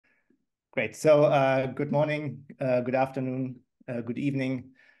Great. So good morning, good afternoon, good evening,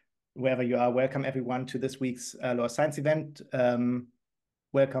 wherever you are. Welcome everyone to this week's Law Science event.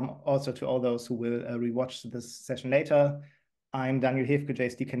 Welcome also to all those who will rewatch this session later. I'm Daniel Hefke,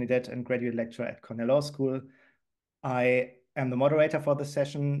 JSD candidate and graduate lecturer at Cornell Law School. I am the moderator for this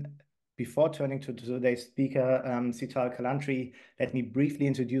session. Before turning to today's speaker, Sital Kalantry, let me briefly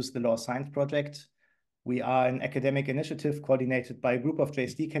introduce the Law Science Project. We are an academic initiative coordinated by a group of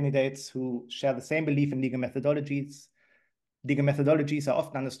JSD candidates who share the same belief in legal methodologies. Legal methodologies are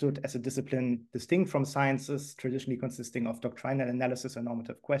often understood as a discipline distinct from sciences, traditionally consisting of doctrinal analysis and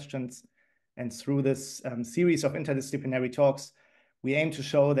normative questions. And through this series of interdisciplinary talks, we aim to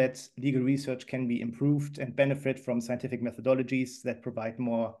show that legal research can be improved and benefit from scientific methodologies that provide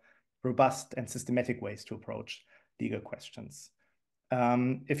more robust and systematic ways to approach legal questions.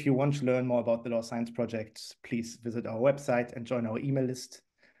 If you want to learn more about the Law Science Project, please visit our website and join our email list.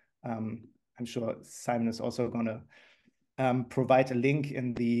 I'm sure Simon is also going to provide a link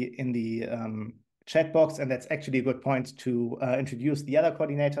in the chat box, and that's actually a good point to introduce the other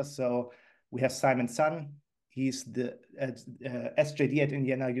coordinators. So we have Simon Sun. He's the SJD at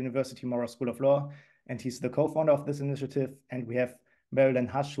Indiana University Maurer School of Law, and he's the co-founder of this initiative. And we have Marilyn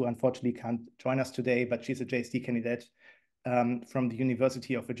Hush, who unfortunately can't join us today, but she's a JSD candidate from the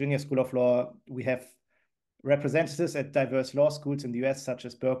University of Virginia School of Law. We have representatives at diverse law schools in the US, such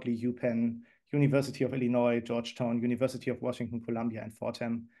as Berkeley, UPenn, University of Illinois, Georgetown, University of Washington, Columbia, and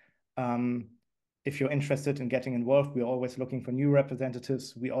Fordham. If you're interested in getting involved, we're always looking for new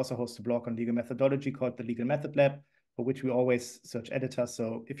representatives. We also host a blog on legal methodology called the Legal Method Lab, for which we always search editors.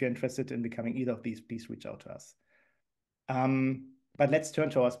 So if you're interested in becoming either of these, please reach out to us. But let's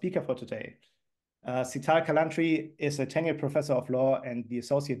turn to our speaker for today. Sital Kalantry is a tenured professor of law and the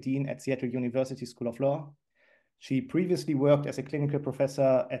associate dean at Seattle University School of Law. She previously worked as a clinical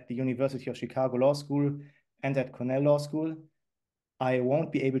professor at the University of Chicago Law School and at Cornell Law School. I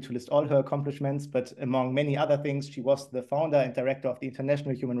won't be able to list all her accomplishments, but among many other things, she was the founder and director of the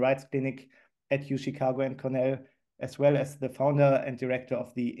International Human Rights Clinic at U Chicago and Cornell, as well as the founder and director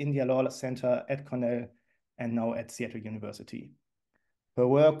of the India Law Center at Cornell and now at Seattle University. Her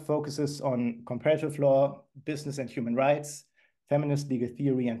work focuses on comparative law, business and human rights, feminist legal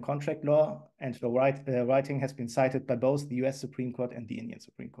theory and contract law, and her writing has been cited by both the US Supreme Court and the Indian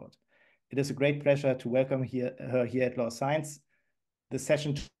Supreme Court. It is a great pleasure to welcome her here at Law Science. The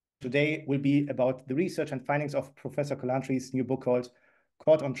session today will be about the research and findings of Professor Kalantry's new book called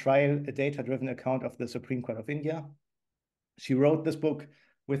Court on Trial, a data-driven account of the Supreme Court of India. She wrote this book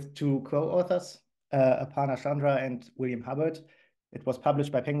with two co-authors, Aparna Chandra and William Hubbard. It was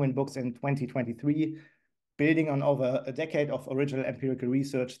published by Penguin Books in 2023. Building on over a decade of original empirical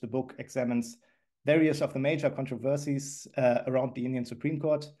research, the book examines various of the major controversies around the Indian Supreme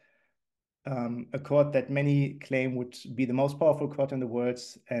Court, a court that many claim would be the most powerful court in the world,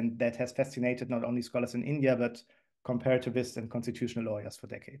 and that has fascinated not only scholars in India, but comparativists and constitutional lawyers for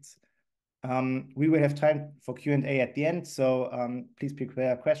decades. We will have time for Q&A at the end, so please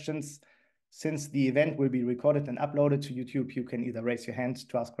prepare questions. Since the event will be recorded and uploaded to YouTube, you can either raise your hand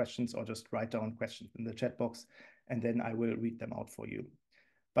to ask questions or just write down questions in the chat box, and then I will read them out for you.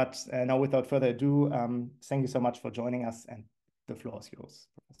 But now, without further ado, thank you so much for joining us, and the floor is yours,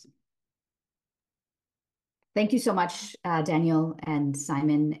 Professor. Thank you so much, Daniel and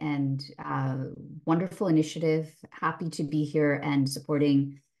Simon, and wonderful initiative. Happy to be here and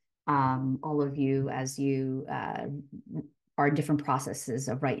supporting all of you as you are different processes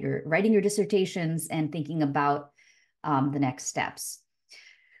of writing your dissertations and thinking about the next steps.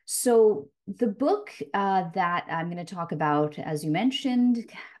 So the book that I'm going to talk about, as you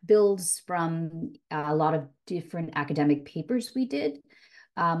mentioned, builds from a lot of different academic papers we did.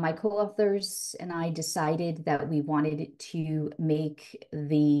 My co-authors and I decided that we wanted to make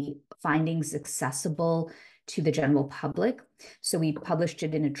the findings accessible to the general public. So we published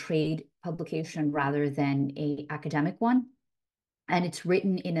it in a trade publication rather than an academic one. And it's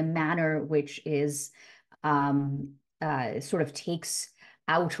written in a manner which is sort of takes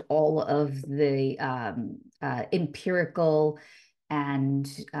out all of the empirical and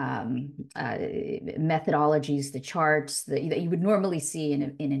methodologies, the charts that you would normally see in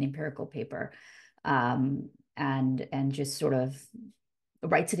an empirical paper, and just sort of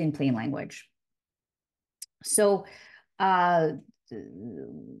writes it in plain language. So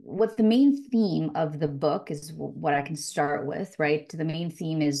what the main theme of the book is, what I can start with, right? The main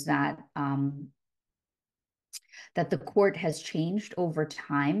theme is that that the court has changed over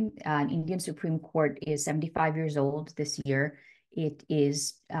time. Indian Supreme Court is 75 years old this year. It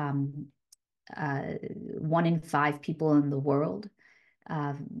is 1 in 5 people in the world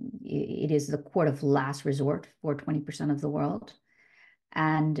It is the court of last resort for 20% of the world.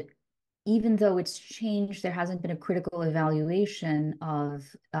 And even though it's changed, there hasn't been a critical evaluation of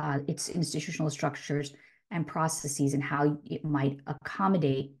its institutional structures and processes and how it might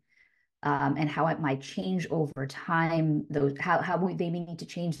accommodate and how it might change over time, how they may need to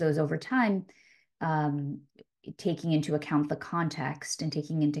change those over time, taking into account the context and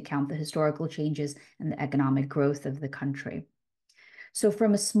taking into account the historical changes and the economic growth of the country. So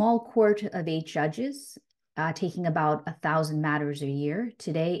from a small court of 8 judges, taking about 1,000 matters a year,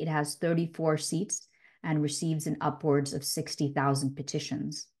 today it has 34 seats and receives an upwards of 60,000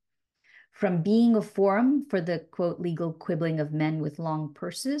 petitions. From being a forum for the, quote, legal quibbling of men with long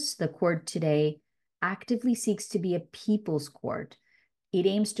purses, the court today actively seeks to be a people's court. It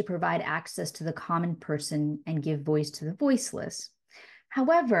aims to provide access to the common person and give voice to the voiceless.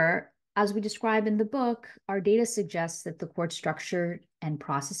 However, as we describe in the book, our data suggests that the court structure and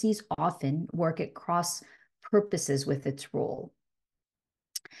processes often work at cross purposes with its role.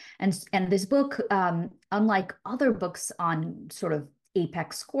 And this book, unlike other books on sort of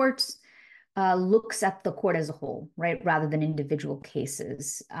apex courts, looks at the court as a whole, right, rather than individual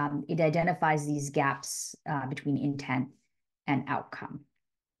cases. It identifies these gaps between intent and outcome.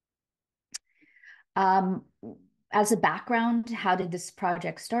 As a background, how did this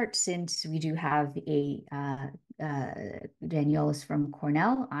project start? Since we do have Danielle is from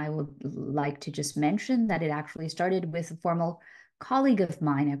Cornell, I would like to just mention that it actually started with a formal colleague of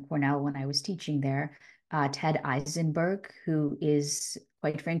mine at Cornell when I was teaching there, Ted Eisenberg, who is,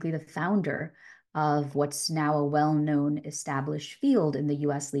 quite frankly, the founder of what's now a well-known established field in the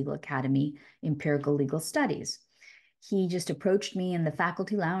US Legal Academy, empirical legal studies. He just approached me in the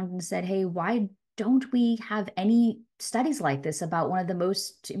faculty lounge and said, hey, why don't we have any studies like this about one of the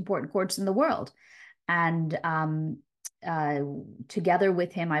most important courts in the world? And together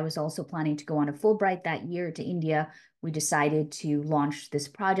with him, I was also planning to go on a Fulbright that year to India. We decided to launch this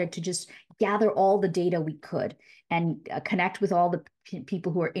project to just gather all the data we could and connect with all the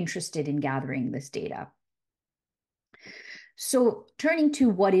people who are interested in gathering this data. So turning to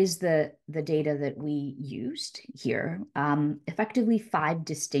what is the data that we used here, effectively 5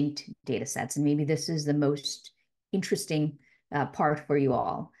 distinct data sets, and maybe this is the most interesting part for you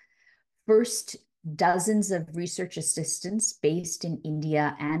all. First, dozens of research assistants based in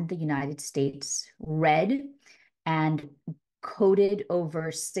India and the United States read and coded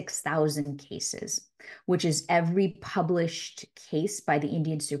over 6,000 cases, which is every published case by the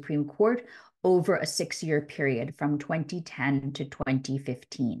Indian Supreme Court over a 6-year period from 2010 to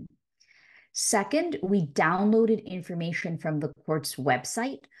 2015. Second, we downloaded information from the court's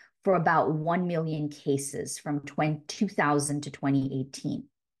website for about 1 million cases from 2000 to 2018.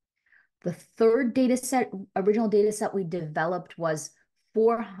 The third original data set we developed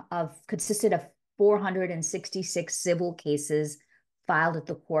consisted of 466 civil cases filed at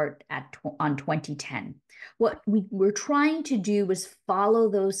the court on 2010. What we were trying to do was follow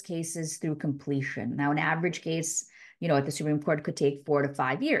those cases through completion. Now, an average case, at the Supreme Court could take 4 to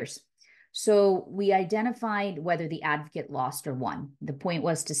 5 years. So we identified whether the advocate lost or won. The point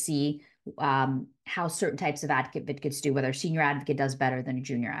was to see how certain types of advocates do, whether a senior advocate does better than a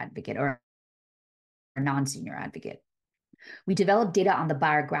junior advocate or a non-senior advocate. We developed data on the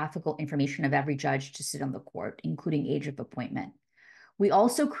biographical information of every judge to sit on the court, including age of appointment. We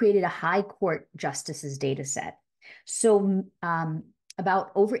also created a high court justices data set. So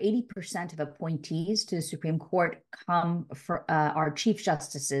about over 80% of appointees to the Supreme Court are chief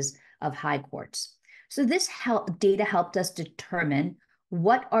justices of high courts. So this data helped us determine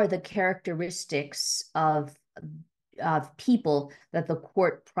what are the characteristics of people that the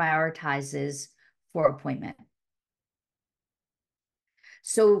court prioritizes for appointment.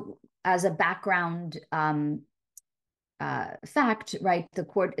 So as a background fact, right, the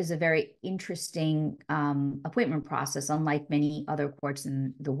court is a very interesting appointment process, unlike many other courts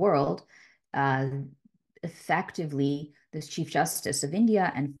in the world. Effectively, this Chief Justice of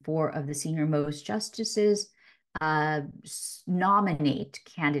India and 4 of the senior-most justices nominate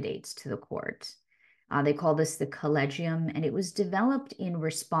candidates to the court. They call this the collegium, and it was developed in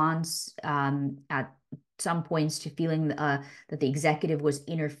response at some points to feeling that the executive was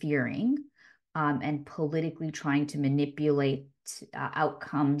interfering and politically trying to manipulate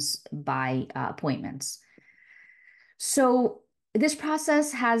outcomes by appointments. So this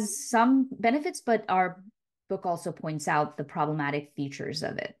process has some benefits, but our book also points out the problematic features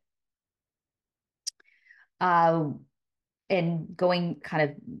of it. And going kind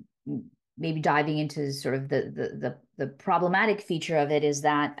of maybe diving into sort of the problematic feature of it is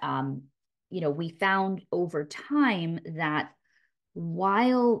that, we found over time that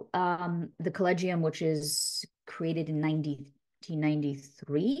while the collegium, which is created in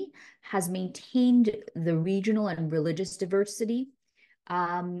 1993, has maintained the regional and religious diversity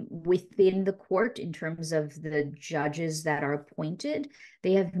within the court in terms of the judges that are appointed,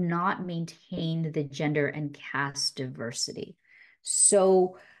 they have not maintained the gender and caste diversity.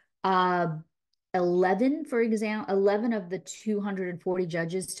 So 11, for example, 11 of the 240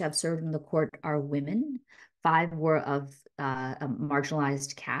 judges to have served in the court are women. 5 were of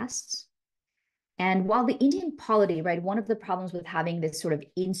marginalized castes. And while the Indian polity, right, one of the problems with having this sort of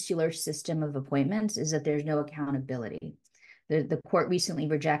insular system of appointments is that there's no accountability. The court recently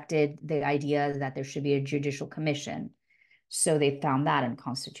rejected the idea that there should be a judicial commission. So they found that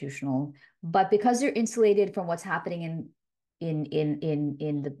unconstitutional. But because they're insulated from what's happening in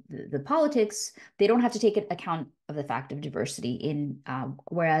the politics, they don't have to take account of the fact of diversity.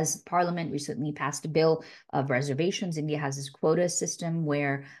 Whereas Parliament recently passed a bill of reservations. India has this quota system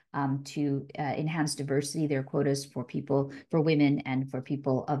where to enhance diversity, there are quotas for women and for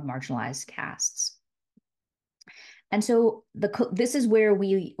people of marginalized castes. And so this is where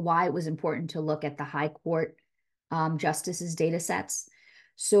why it was important to look at the High Court justices' data sets.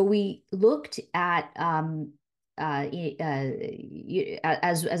 So we looked at, as I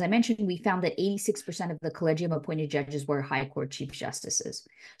mentioned, we found that 86% of the collegium appointed judges were High Court Chief Justices.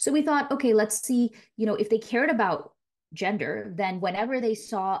 So we thought, okay, let's see, if they cared about gender, then whenever they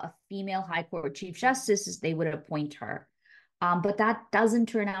saw a female High Court Chief Justice, they would appoint her. But that doesn't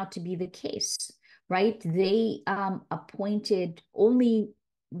turn out to be the case. Right? They appointed only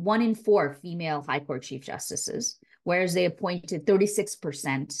 1 in 4 female High Court Chief Justices, whereas they appointed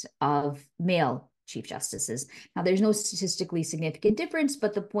 36% of male Chief Justices. Now, there's no statistically significant difference,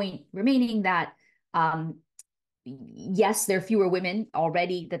 but the point remaining that, yes, there are fewer women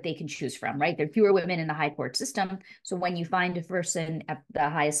already that they can choose from, right? There are fewer women in the High Court system. So when you find a person at the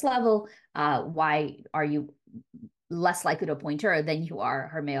highest level, why are you less likely to appoint her than you are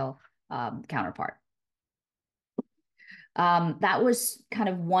her male counterpart? That was kind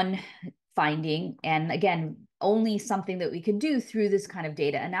of one finding. And again, only something that we could do through this kind of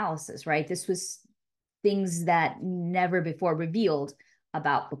data analysis, right? This was things that never before revealed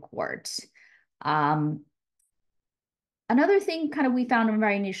about the court. Another thing kind of we found when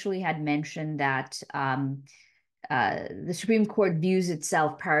I initially had mentioned that the Supreme Court views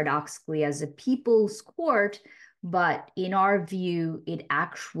itself paradoxically as a people's court, but in our view, it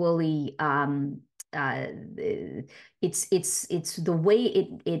actually it's the way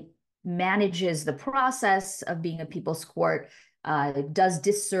it manages the process of being a people's court does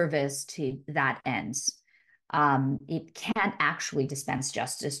disservice to that ends. It can't actually dispense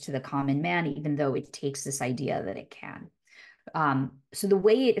justice to the common man, even though it takes this idea that it can. So the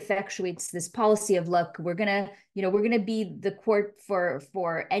way it effectuates this policy of, look, we're gonna be the court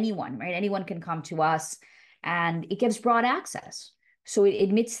for anyone, right? Anyone can come to us, and it gives broad access. So it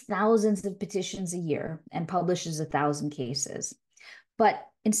admits thousands of petitions a year and publishes 1,000 cases. But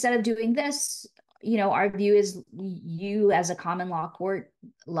instead of doing this, our view is you as a common law court,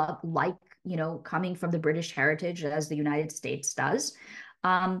 like, coming from the British heritage as the United States does,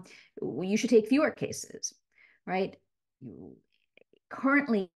 you should take fewer cases, right?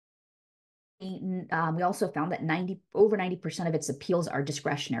 Currently, we also found that over 90% of its appeals are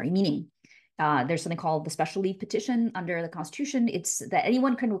discretionary, meaning there's something called the special leave petition under the Constitution. It's that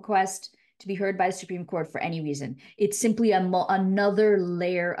anyone can request to be heard by the Supreme Court for any reason. It's simply another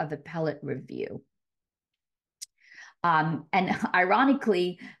layer of appellate review. And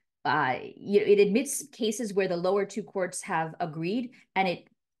ironically, it admits cases where the lower 2 courts have agreed, and it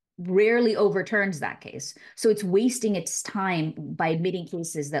rarely overturns that case. So it's wasting its time by admitting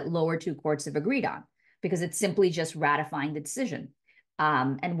cases that lower 2 courts have agreed on, because it's simply just ratifying the decision.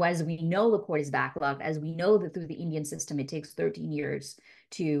 And as we know, the court is backlogged, as we know that through the Indian system, it takes 13 years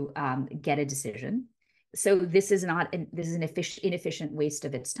to get a decision. So this is an inefficient waste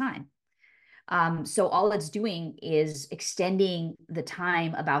of its time. So all it's doing is extending the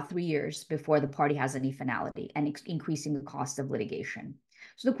time about 3 years before the party has any finality, and increasing the cost of litigation.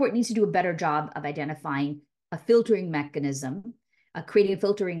 So the court needs to do a better job of identifying a filtering mechanism, creating a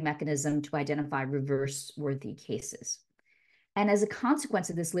filtering mechanism to identify reverse-worthy cases. And as a consequence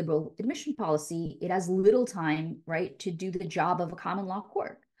of this liberal admission policy, it has little time, right, to do the job of a common law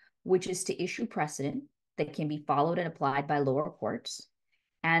court, which is to issue precedent that can be followed and applied by lower courts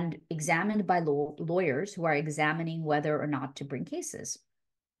and examined by lawyers who are examining whether or not to bring cases.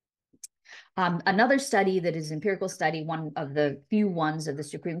 Another study that is an empirical study, one of the few ones of the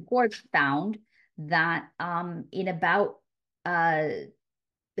Supreme Court, found that in about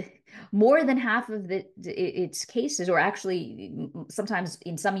more than half of its cases, or actually sometimes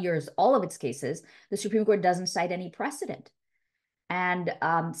in some years, all of its cases, the Supreme Court doesn't cite any precedent. And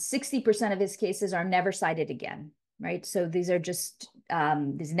 60% of its cases are never cited again, right? So these are just,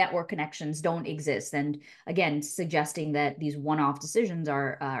 these network connections don't exist. And again, suggesting that these one-off decisions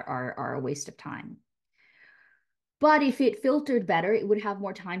are a waste of time. But if it filtered better, it would have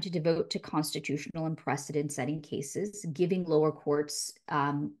more time to devote to constitutional and precedent-setting cases, giving lower courts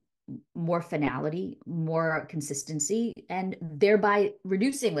more finality, more consistency, and thereby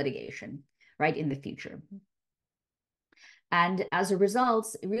reducing litigation, right, in the future. And as a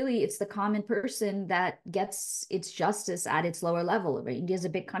result, really, it's the common person that gets its justice at its lower level. Right? India is a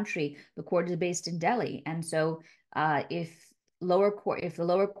big country. The court is based in Delhi. And so if the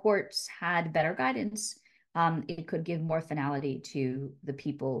lower courts had better guidance, it could give more finality to the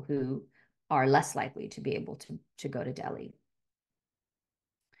people who are less likely to be able to go to Delhi.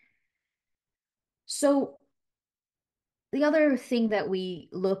 So the other thing that we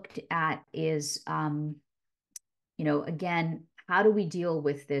looked at is, again, how do we deal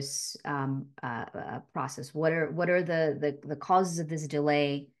with this process? What are the causes of this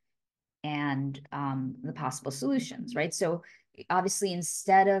delay and the possible solutions, right? So obviously,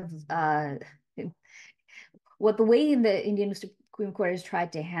 instead of the way in the Indian Supreme Court has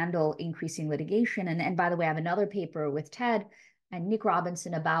tried to handle increasing litigation, and by the way, I have another paper with Ted and Nick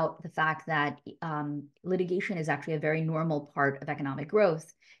Robinson about the fact that litigation is actually a very normal part of economic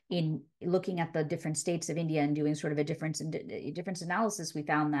growth. In looking at the different states of India and doing sort of a difference analysis, we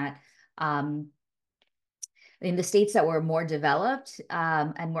found that in the states that were more developed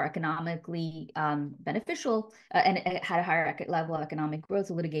and more economically beneficial and had a higher level of economic growth,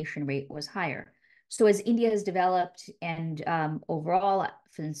 the litigation rate was higher. So as India has developed and overall,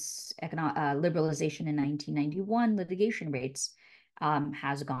 since liberalization in 1991, litigation rates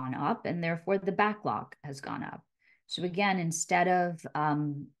has gone up, and therefore the backlog has gone up. So again, instead of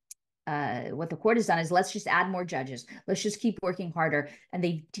what the court has done is let's just add more judges. Let's just keep working harder. And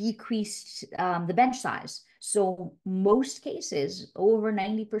they've decreased the bench size. So most cases, over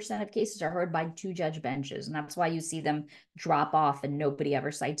 90% of cases, are heard by 2-judge benches. And that's why you see them drop off and nobody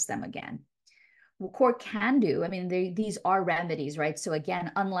ever cites them again. What court can do, I mean, these are remedies, right? So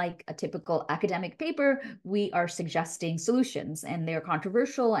again, unlike a typical academic paper, we are suggesting solutions, and they're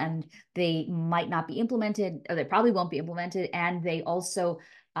controversial, and they might not be implemented, or they probably won't be implemented, and they also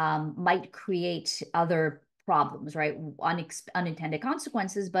might create other problems, right? Unintended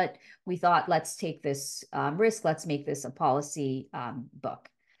consequences, but we thought, let's take this risk, let's make this a policy book.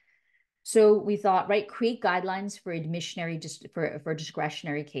 So we thought, right, create guidelines for for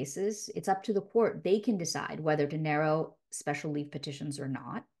discretionary cases. It's up to the court. They can decide whether to narrow special leave petitions or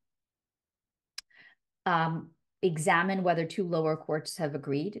not. Examine whether 2 lower courts have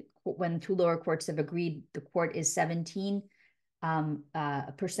agreed. When 2 lower courts have agreed, the court is 17%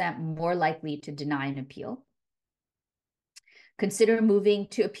 more likely to deny an appeal. Consider moving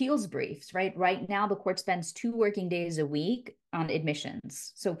to appeals briefs, right? Right now, the court spends 2 working days a week on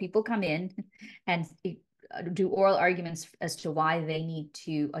admissions. So people come in and do oral arguments as to why they need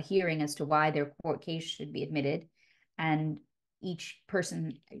a hearing as to why their court case should be admitted. And each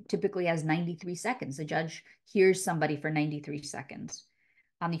person typically has 93 seconds. The judge hears somebody for 93 seconds.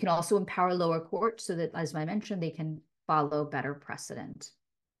 You can also empower lower courts so that, as I mentioned, they can follow better precedent.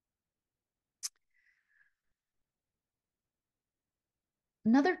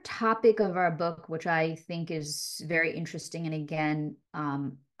 Another topic of our book, which I think is very interesting and again,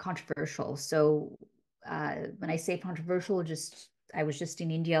 controversial. So when I say controversial, I was just in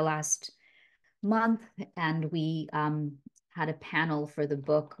India last month, and we had a panel for the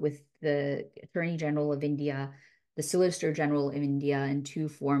book with the Attorney General of India, the Solicitor General of India, and 2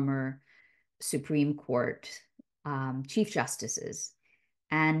 former Supreme Court Chief Justices.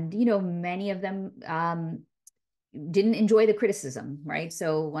 And, many of them didn't enjoy the criticism, right?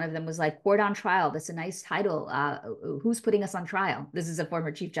 So one of them was like, "Court on Trial, that's a nice title. Who's putting us on trial?" This is a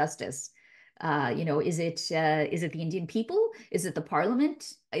former Chief Justice. Is it the Indian people? Is it the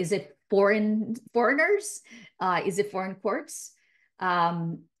Parliament? Is it foreigners? Is it foreign courts?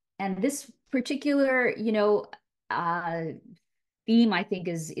 And this particular, theme, I think,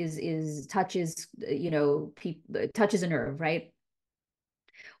 touches a nerve, right?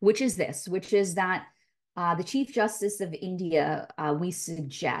 Which is that the Chief Justice of India, we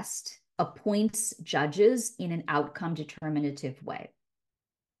suggest, appoints judges in an outcome determinative way.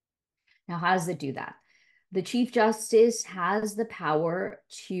 Now, how does it do that? The Chief Justice has the power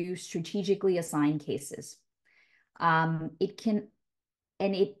to strategically assign cases. What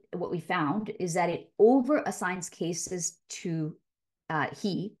we found is that it over assigns cases to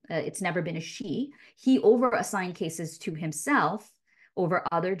it's never been a she, he over-assigned cases to himself over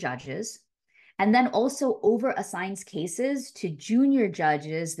other judges, and then also over-assigns cases to junior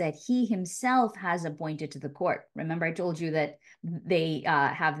judges that he himself has appointed to the court. Remember, I told you that they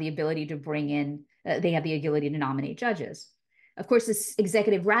have the ability to bring in, they have the ability to nominate judges. Of course, this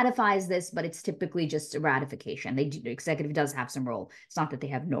executive ratifies this, but it's typically just a ratification. The executive does have some role. It's not that they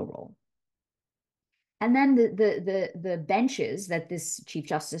have no role. And then the benches that this Chief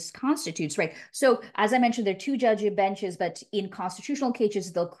Justice constitutes, right? So as I mentioned, there are 2 judge benches, but in constitutional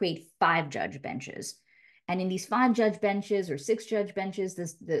cases, they'll create 5 judge benches. And in these 5 judge benches or 6 judge benches,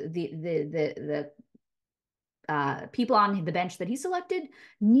 the people on the bench that he selected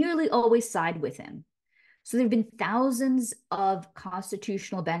nearly always side with him. So there have been thousands of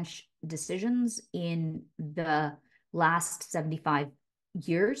constitutional bench decisions in the last 75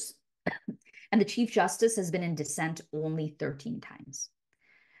 years. And the Chief Justice has been in dissent only 13 times.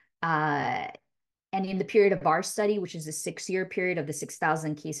 And in the period of our study, which is a 6-year period of the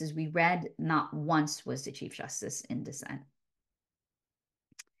 6,000 cases we read, not once was the Chief Justice in dissent.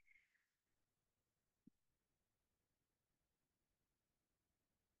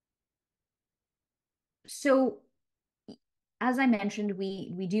 So as I mentioned,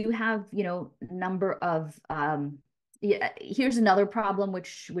 we do have, number of, here's another problem,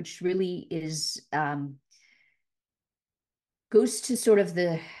 which really is, goes to sort of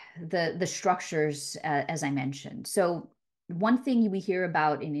the structures, as I mentioned. So one thing we hear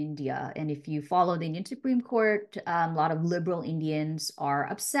about in India, and if you follow the Indian Supreme Court, a lot of liberal Indians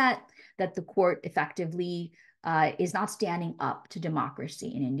are upset that the court effectively is not standing up to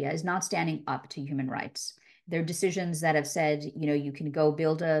democracy in India, is not standing up to human rights. There are decisions that have said, you can go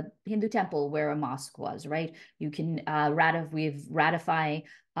build a Hindu temple where a mosque was, right? You can ratify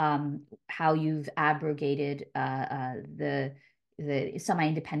how you've abrogated the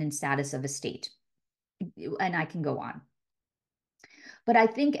semi-independent status of a state. And I can go on. But I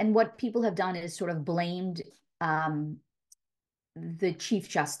think, and what people have done is sort of blamed the Chief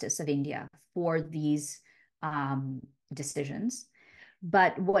Justice of India for these decisions.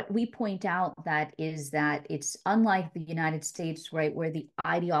 But what we point out that is that it's unlike the United States, right, where the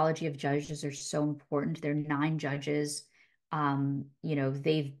ideology of judges are so important. There are 9 judges.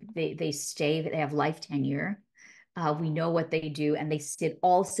 They stay, they have life tenure. We know what they do, and they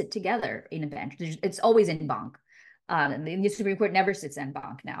all sit together in a bench. It's always en banc. The Supreme Court never sits en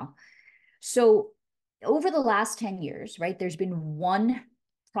banc now. So over the last 10 years, right, there's been one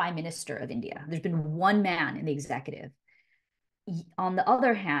prime minister of India. There's been one man in the executive. On the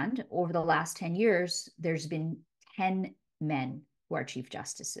other hand, over the last 10 years, there's been 10 men who are chief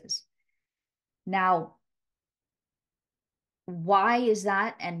justices. Now, why is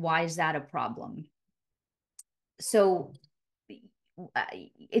that, and why is that a problem? So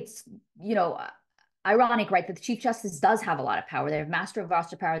it's, ironic, right, that the Chief Justice does have a lot of power. They have master of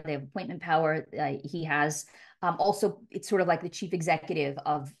roster power, they have appointment power. He has also, it's sort of like the chief executive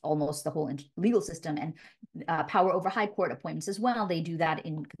of almost the whole legal system, and power over high court appointments as well. They do that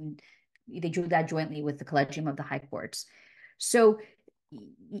jointly with the collegium of the high courts. So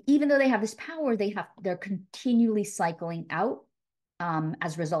even though they have this power, they're continually cycling out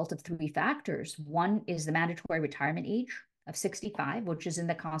as a result of 3 factors. One is the mandatory retirement age of 65, which is in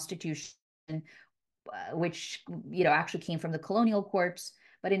the Constitution, which actually came from the colonial courts.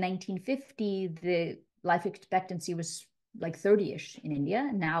 But in 1950, the life expectancy was like 30-ish in India,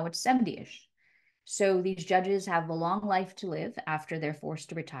 and now it's 70-ish. So these judges have a long life to live after they're forced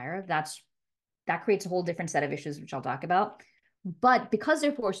to retire. That creates a whole different set of issues, which I'll talk about. But because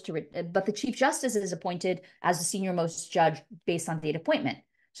they're forced to, but the Chief Justice is appointed as the senior most judge based on date appointment.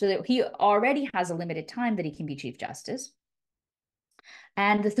 So that he already has a limited time that he can be Chief Justice.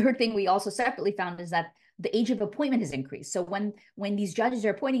 And the third thing we also separately found is that the age of appointment has increased. So when these judges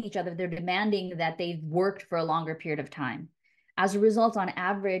are appointing each other, they're demanding that they've worked for a longer period of time. As a result, on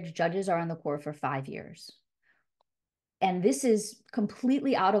average, judges are on the court for 5 years. And this is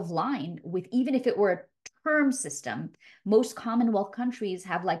completely out of line with, even if it were a term system, most Commonwealth countries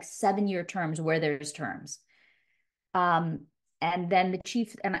have like 7-year terms where there's terms. And then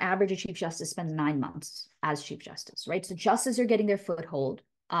an average Chief Justice spends 9 months as Chief Justice, right? So justices are getting their foothold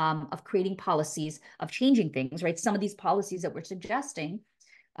of creating policies, of changing things, right? Some of these policies that we're suggesting,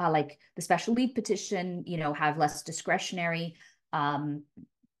 like the special leave petition, have less discretionary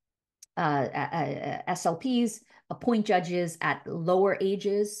SLPs, appoint judges at lower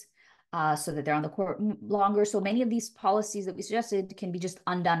ages, so that they're on the court longer. So many of these policies that we suggested can be just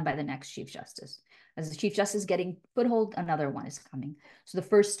undone by the next Chief Justice. As the Chief Justice getting foothold, another one is coming. So the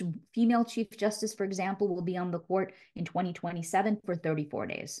first female Chief Justice, for example, will be on the court in 2027 for 34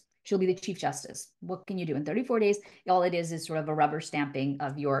 days. She'll be the Chief Justice. What can you do in 34 days? All it is sort of a rubber stamping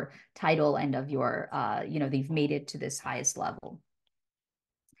of your title and of your, they've made it to this highest level.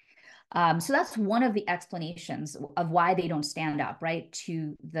 So that's one of the explanations of why they don't stand up, right,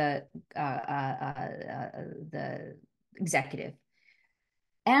 to the executive.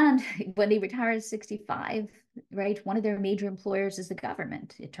 And when they retire at 65, right, one of their major employers is the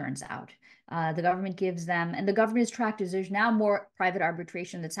government, it turns out. The government gives them, and the government is tracked as there's now more private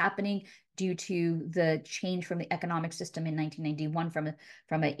arbitration that's happening due to the change from the economic system in 1991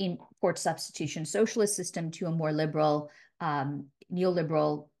 from an import substitution socialist system to a more liberal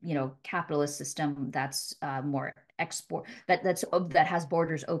neoliberal, capitalist system that's more export that has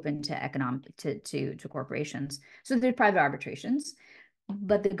borders open to economic to corporations. So there's private arbitrations,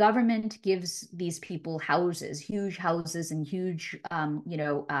 but the government gives these people houses, huge houses, and huge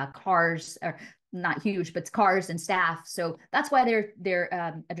cars, or not huge, but cars and staff. So that's why they're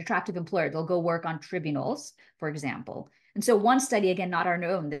an attractive employer. They'll go work on tribunals, for example. And so one study, again, not our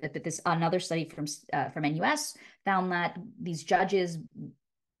own, that this another study from NUS found that these judges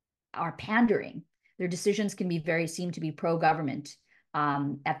are pandering. Their decisions can be seem to be pro-government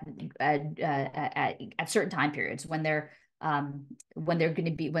at certain time periods when they're going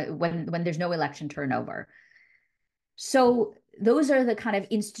to be when there's no election turnover. So those are the kind of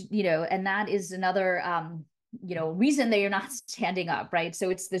and that is another reason that you're not standing up, right? So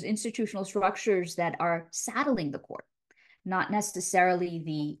it's those institutional structures that are saddling the court, not necessarily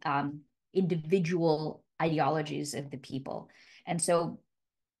the individual ideologies of the people. And so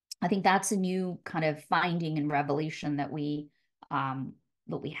I think that's a new kind of finding and revelation that we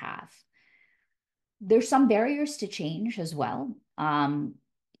have. There's some barriers to change as well. The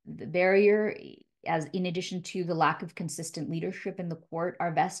barrier, as in addition to the lack of consistent leadership in the court,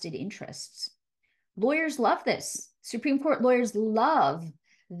 are vested interests. Lawyers love this. Supreme Court lawyers love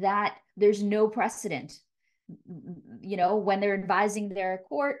that there's no precedent. When they're advising their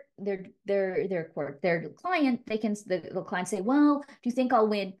client, the client say, well, do you think I'll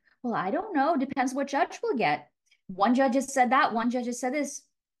win? Well, I don't know. Depends what judge we'll get. One judge has said that. One judge has said this.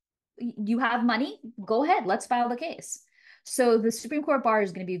 You have money? Go ahead. Let's file the case. So the Supreme Court bar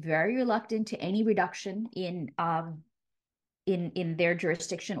is going to be very reluctant to any reduction in their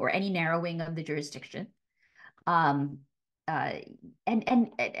jurisdiction or any narrowing of the jurisdiction. And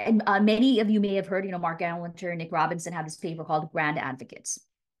many of you may have heard, Mark Gallanter and Nick Robinson have this paper called Grand Advocates,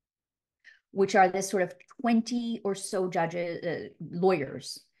 which are this sort of 20 or so judges,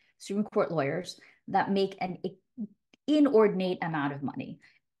 lawyers, Supreme Court lawyers, that make an inordinate amount of money.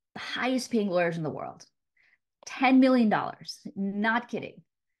 The highest paying lawyers in the world, $10 million, not kidding.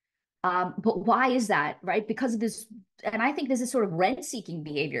 But why is that, right? Because of this, and I think this is sort of rent-seeking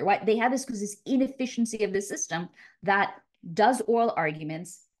behavior. Why they have this because this inefficiency of the system that does oral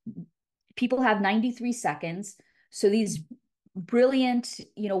arguments. People have 93 seconds. So these brilliant,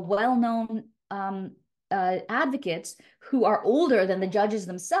 well-known advocates who are older than the judges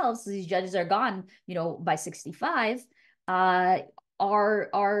themselves, so these judges are gone, by 65, are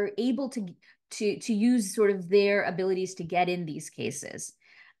able to use sort of their abilities to get in these cases.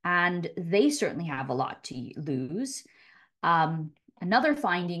 And they certainly have a lot to lose. Another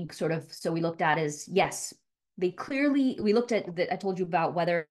finding so we looked at is, yes, we looked at I told you about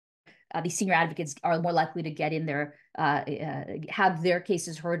whether these senior advocates are more likely to get in there, have their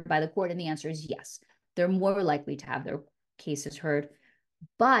cases heard by the court. And the answer is yes, they're more likely to have their cases heard.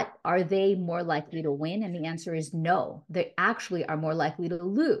 But are they more likely to win? And the answer is no, they actually are more likely to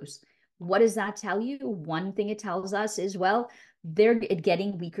lose. What does that tell you? One thing it tells us is, well, they're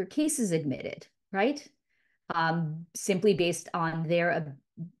getting weaker cases admitted, right? Simply based on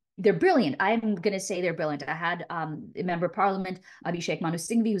they're brilliant. I'm going to say they're brilliant. I had a member of parliament, Abhishek Manu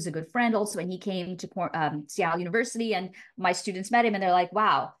Singhvi, who's a good friend also, and he came to Sital University, and my students met him, and they're like,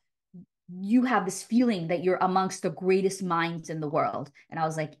 wow, you have this feeling that you're amongst the greatest minds in the world. And I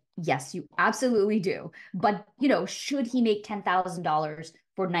was like, yes, you absolutely do. But, should he make $10,000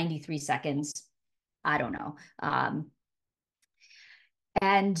 for 93 seconds? I don't know.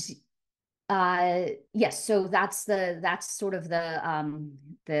 Yes, so that's sort of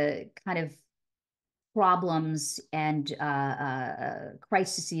the kind of problems and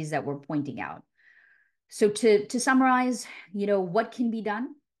crises that we're pointing out. So to summarize, what can be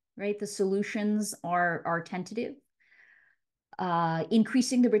done, right? The solutions are tentative.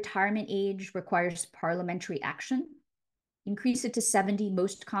 Increasing the retirement age requires parliamentary action. increase it to 70.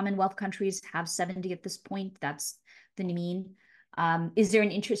 Most Commonwealth countries have 70 at this point. That's the mean. Is there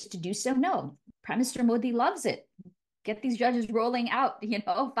an interest to do so? No. Prime Minister Modi loves it. Get these judges rolling out,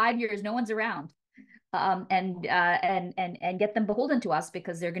 5 years, no one's around. And get them beholden to us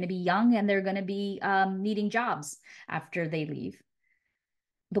because they're going to be young and they're going to be needing jobs after they leave.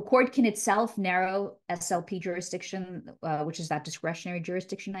 The court can itself narrow SLP jurisdiction, which is that discretionary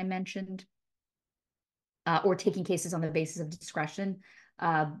jurisdiction I mentioned, or taking cases on the basis of discretion.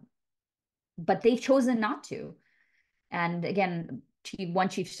 But they've chosen not to. And again, one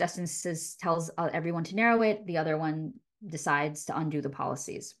Chief Justice tells everyone to narrow it. The other one decides to undo the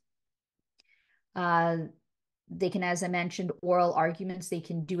policies. They can, as I mentioned, oral arguments. They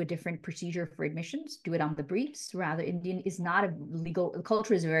can do a different procedure for admissions, do it on the briefs. Rather, Indian is not a legal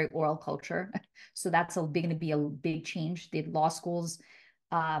culture, is a very oral culture. So that's going to be a big change. The law schools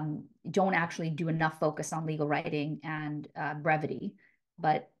don't actually do enough focus on legal writing and brevity,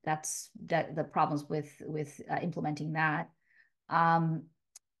 but that's the problems with implementing that. And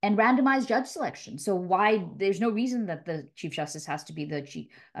randomized judge selection. So there's no reason that the Chief Justice has to be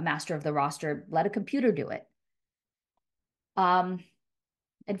a master of the roster. Let a computer do it.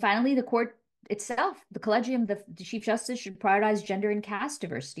 And finally, the court itself, the collegium, the Chief Justice should prioritize gender and caste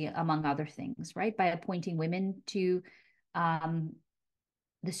diversity, among other things, right? By appointing women to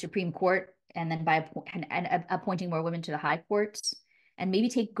the Supreme Court, and then by appointing more women to the high courts, and maybe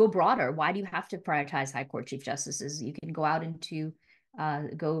go broader. Why do you have to prioritize high court Chief Justices? You can go out into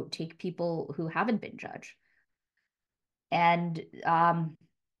go take people who haven't been judged. And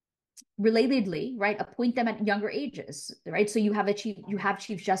relatedly, right, appoint them at younger ages, right? So you have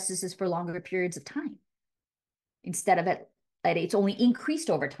Chief Justices for longer periods of time instead of it's only increased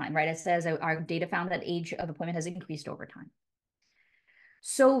over time, right? It says our data found that age of appointment has increased over time.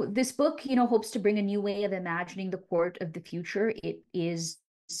 So this book, hopes to bring a new way of imagining the court of the future. It is,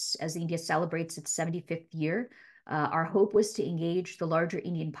 as India celebrates its 75th year, our hope was to engage the larger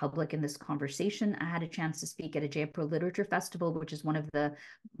Indian public in this conversation. I had a chance to speak at a Jaipur Literature Festival, which is one of the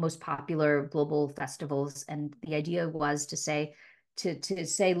most popular global festivals. And the idea was to say, the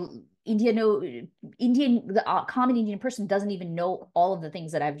common Indian person doesn't even know all of the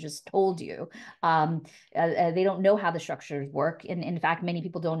things that I've just told you. They don't know how the structures work. And in fact, many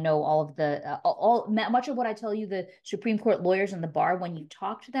people don't know all of much of what I tell you. The Supreme Court lawyers and the bar, when you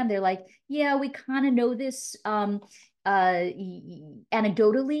talk to them, they're like, yeah, we kind of know this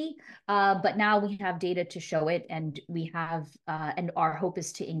anecdotally, but now we have data to show it, and and our hope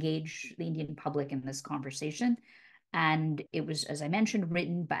is to engage the Indian public in this conversation. And it was, as I mentioned,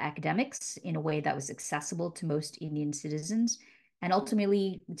 written by academics in a way that was accessible to most Indian citizens. And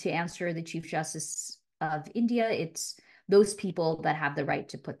ultimately, to answer the Chief Justice of India, it's those people that have the right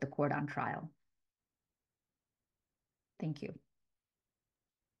to put the court on trial. Thank you.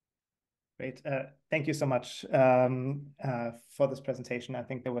 Great. Thank you so much for this presentation. I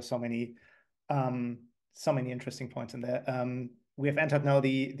think there were so many interesting points in there. We have entered now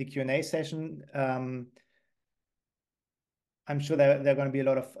the Q&A session. I'm sure there are going to be a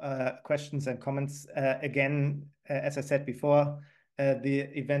lot of questions and comments. Again, as I said before, the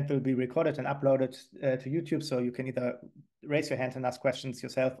event will be recorded and uploaded to YouTube, so you can either raise your hand and ask questions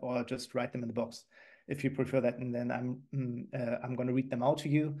yourself or just write them in the box if you prefer that, and then I'm going to read them out to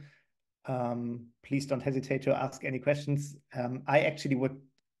you. Please don't hesitate to ask any questions. I actually would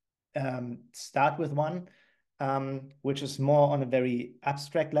start with one, which is more on a very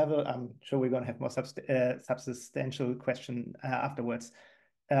abstract level. I'm sure we're going to have more substantial question afterwards.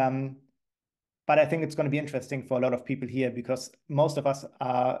 But I think it's going to be interesting for a lot of people here because most of us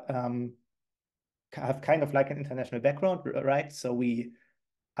have kind of like an international background, right? So we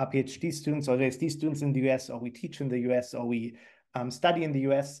are PhD students or PhD students in the US, or we teach in the US, or we study in the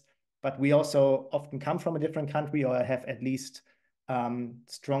US, but we also often come from a different country or have at least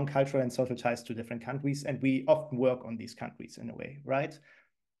strong cultural and social ties to different countries, and we often work on these countries in a way, right?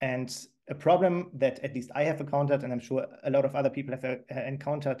 And a problem that at least I have encountered, and I'm sure a lot of other people have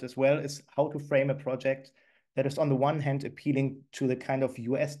encountered as well, is how to frame a project that is on the one hand appealing to the kind of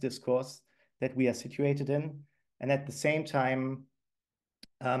US discourse that we are situated in, and at the same time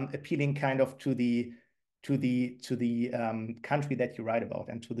appealing kind of to the country that you write about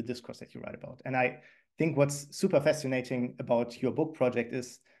and to the discourse that you write about. And I think what's super fascinating about your book project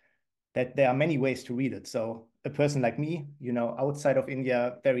is that there are many ways to read it. So a person like me, outside of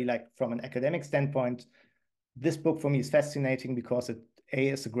India, very like from an academic standpoint, this book for me is fascinating because it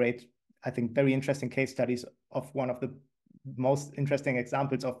is a great, I think, very interesting case studies of one of the most interesting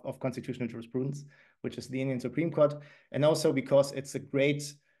examples of constitutional jurisprudence, which is the Indian Supreme Court. And also because it's a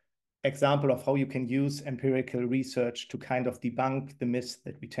great example of how you can use empirical research to kind of debunk the myths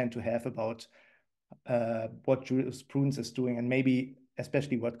that we tend to have about what jurisprudence is doing, and maybe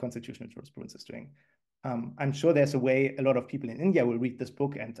especially what constitutional jurisprudence is doing. I'm sure there's a way a lot of people in India will read this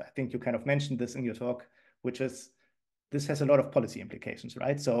book, and I think you kind of mentioned this in your talk, which is this has a lot of policy implications,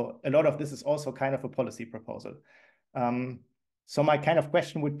 right? So a lot of this is also kind of a policy proposal. So my kind of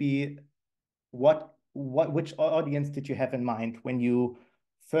question would be, which audience did you have in mind when you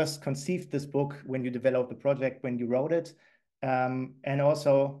first conceived this book, when you developed the project, when you wrote it? And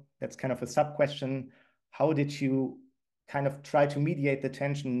also, that's kind of a sub question, how did you kind of try to mediate the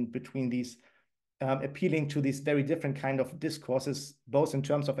tension between these appealing to these very different kind of discourses, both in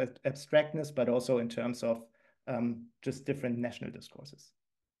terms of abstractness, but also in terms of just different national discourses?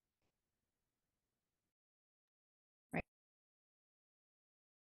 Right.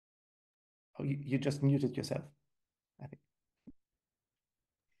 Oh, you just muted yourself, I think.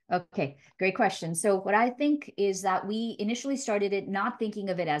 Okay, great question. So what I think is that we initially started it not thinking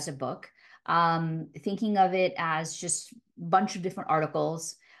of it as a book, thinking of it as just a bunch of different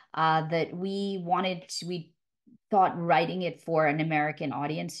articles that we thought writing it for an American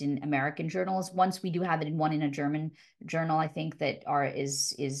audience in American journals. Once we do have it in one in a German journal, I think that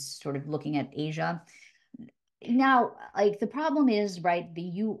is sort of looking at Asia. Now, like the problem is, right,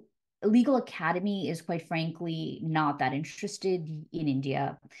 the legal academy is quite frankly not that interested in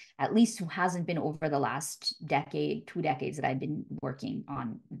India, at least hasn't been over the last decade, 2 decades that I've been working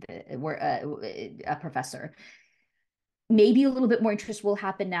on a professor. Maybe a little bit more interest will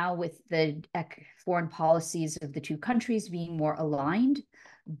happen now with the foreign policies of the two countries being more aligned,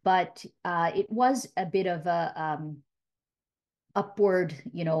 but it was a bit of a upward,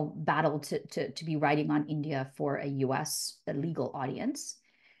 battle to be writing on India for a US legal audience.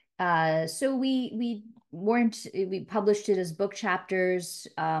 So we published it as book chapters.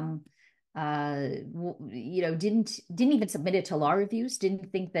 Didn't even submit it to law reviews.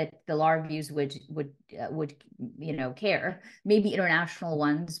 Didn't think that the law reviews would care. Maybe international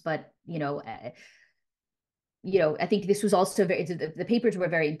ones, but I think this was also the papers were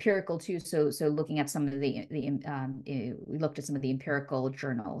very empirical too. So looking at some of we looked at some of the empirical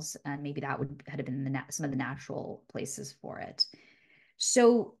journals, and maybe that would have been some of the natural places for it.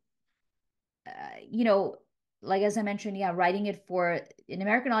 So, like as I mentioned, writing it for an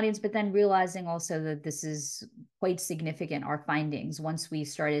American audience, but then realizing also that this is quite significant, our findings, once we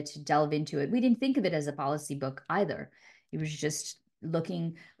started to delve into it. We didn't think of it as a policy book either. It was just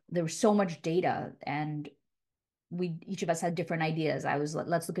looking, there was so much data, and each of us had different ideas. I was,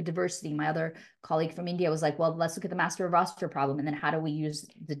 let's look at diversity. My other colleague from India was like, well, let's look at the master of roster problem, and then how do we use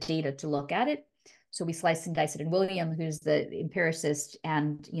the data to look at it? So we sliced and diced it. And William, who's the empiricist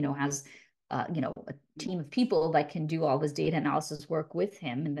and has a team of people that can do all this data analysis work with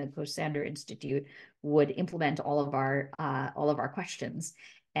him in the Posander Institute, would implement all of our questions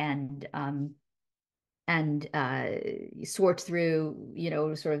and sort through,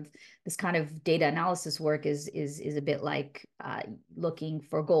 sort of this kind of data analysis work is a bit like looking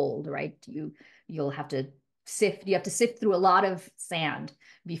for gold, right? You have to sift through a lot of sand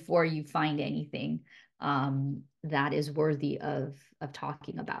before you find anything that is worthy of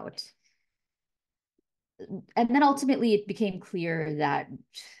talking about. And then ultimately it became clear that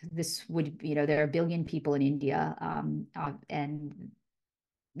this would, there are 1 billion people in India, and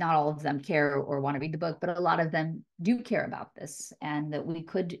not all of them care or want to read the book, but a lot of them do care about this, and that we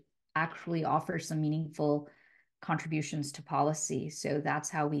could actually offer some meaningful contributions to policy. So that's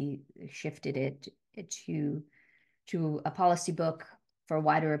how we shifted it to a policy book for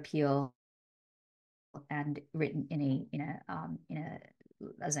wider appeal, and written in a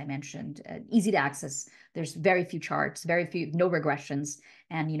as I mentioned, easy to access. There's very few charts, no regressions,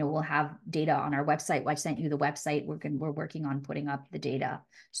 and we'll have data on our website. I sent you the website. We're working on putting up the data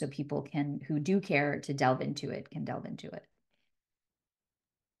so people who do care to delve into it can delve into it.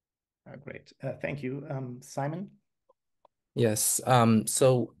 Great, thank you, Simon. Yes.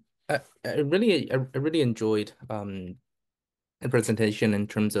 So I really enjoyed the presentation in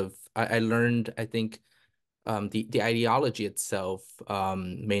terms of I learned, I think, the ideology itself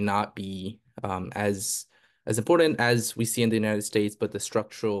may not be as important as we see in the United States, but the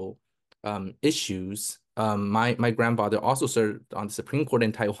structural issues. My grandfather also served on the Supreme Court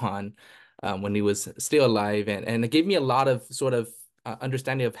in Taiwan when he was still alive, and it gave me a lot of sort of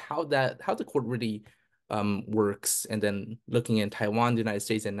understanding of how the court really works, and then looking in Taiwan, the United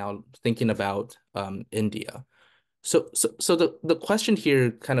States, and now thinking about India. So the question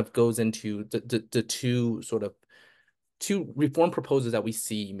here kind of goes into the two reform proposals that we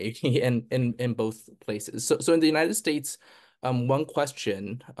see maybe in both places. So in the United States, one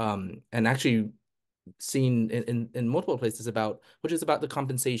question, and actually seen in multiple places which is about the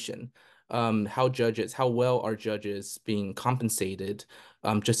compensation. How well are judges being compensated?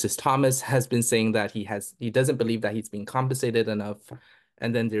 Justice Thomas has been saying that he doesn't believe that he's being compensated enough.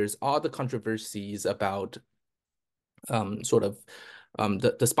 And then there's all the controversies about sort of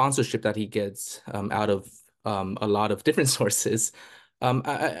the sponsorship that he gets out of a lot of different sources.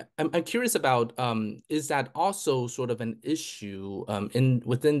 I'm curious about, is that also sort of an issue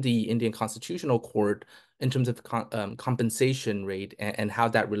within the Indian Constitutional Court in terms of compensation rate and how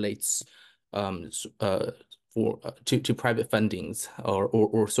that relates to private fundings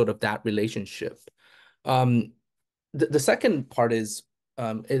or sort of that relationship. The second part is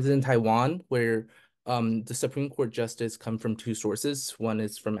in Taiwan, where the Supreme Court justice come from two sources. One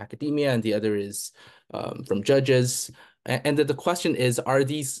is from academia, and the other is from judges. And the question is,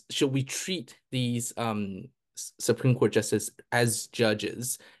 should we treat these Supreme Court justices as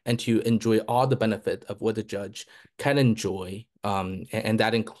judges and to enjoy all the benefit of what a judge can enjoy? And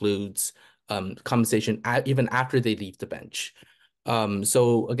that includes compensation even after they leave the bench.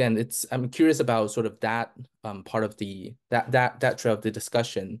 So again, I'm curious about sort of that part of that trail of the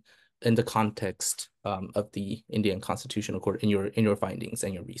discussion in the context of the Indian Constitutional Court in your findings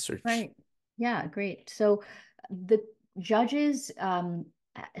and your research. Right. Yeah, great. So the judges,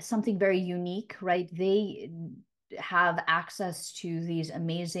 something very unique, right? They have access to these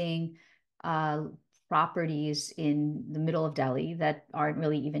amazing properties in the middle of Delhi that aren't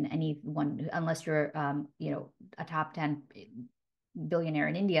really even anyone, unless you're, a top 10 billionaire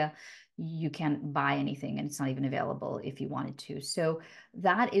in India, you can't buy anything and it's not even available if you wanted to. So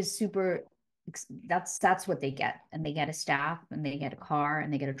that is super, that's what they get. And they get a staff and they get a car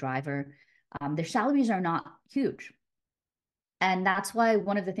and they get a driver. Their salaries are not huge. And that's why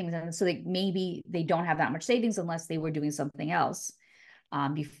one of the things, and so maybe they don't have that much savings unless they were doing something else,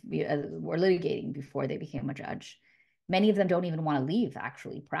 were litigating before they became a judge. Many of them don't even want to leave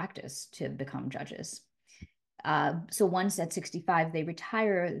actually practice to become judges. So once at 65 they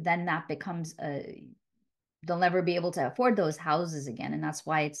retire, then that becomes they'll never be able to afford those houses again. And that's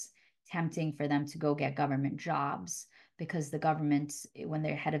why it's tempting for them to go get government jobs, because the government, when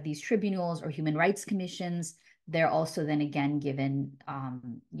they're head of these tribunals or human rights commissions, they're also then again given,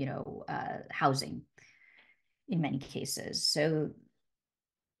 housing in many cases. So,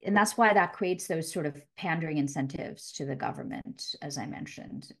 and that's why that creates those sort of pandering incentives to the government, as I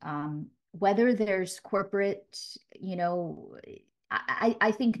mentioned. Whether there's corporate,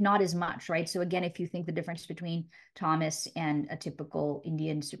 I think not as much, right? So again, if you think the difference between Thomas and a typical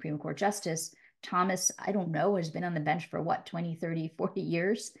Indian Supreme Court justice, Thomas, I don't know, has been on the bench for what, 20, 30, 40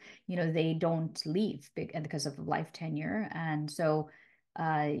 years. They don't leave because of life tenure. And so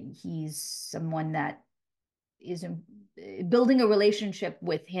he's someone that is building a relationship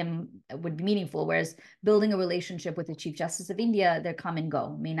with him would be meaningful, whereas building a relationship with the Chief Justice of India, their come and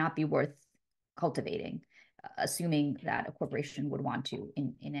go may not be worth cultivating, assuming that a corporation would want to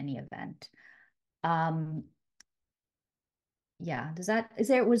in any event. Yeah,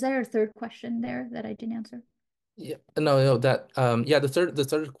 was there a third question there that I didn't answer? Yeah, no, that yeah, the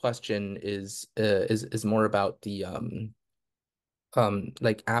third question is more about the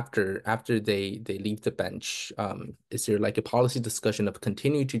like after they leave the bench, is there like a policy discussion of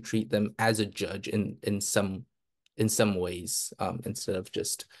continue to treat them as a judge in some ways, instead of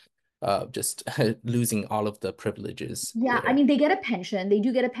just losing all of the privileges? Yeah, I mean, they get a pension. They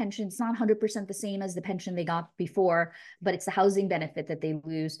do get a pension. It's not 100% the same as the pension they got before, but it's the housing benefit that they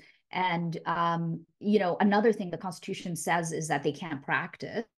lose. And, another thing the Constitution says is that they can't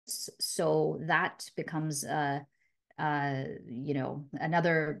practice. So that becomes,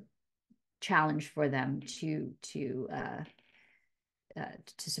 another challenge for them to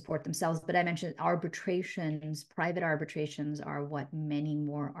support themselves. But I mentioned private arbitrations are what many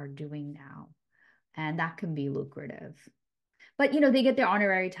more are doing now. And that can be lucrative. But, they get their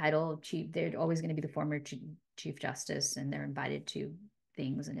honorary title of chief. They're always going to be the former chief justice, and they're invited to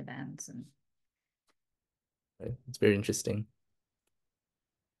things and events. And it's very interesting.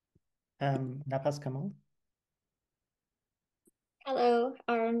 Napas Kamal. Hello.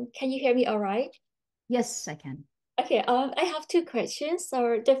 Can you hear me all right? Yes, I can. Okay. I have two questions.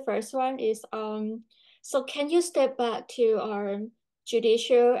 So the first one is, so can you step back to our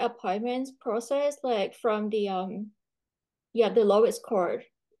judicial appointments process, like from the lowest court,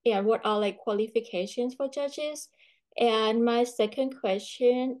 and what are like qualifications for judges? And my second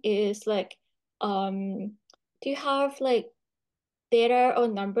question is like, do you have like data or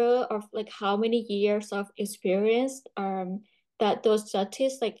number of like how many years of experience that those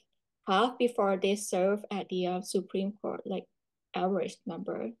judges like have before they serve at the Supreme Court, like average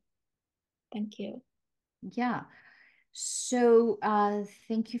number? Thank you. Yeah. So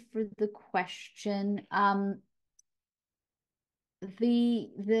thank you for the question. The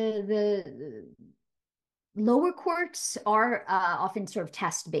lower courts are often sort of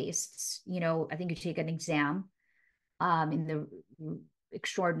test-based. I think you take an exam in the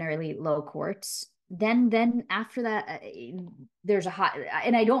extraordinarily low courts. Then after that, there's a high,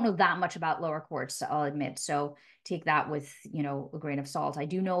 and I don't know that much about lower courts, I'll admit. So take that with, a grain of salt. I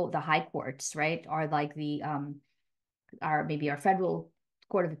do know the high courts, right, are like maybe our federal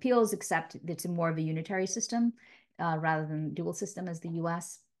Court of Appeals, except it's more of a unitary system rather than dual system as the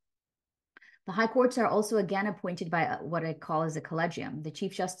US. The high courts are also again appointed by what I call as a collegium. The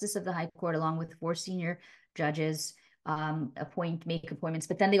Chief Justice of the High Court, along with 4 senior judges, make appointments,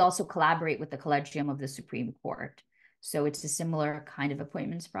 but then they also collaborate with the collegium of the Supreme Court. So it's a similar kind of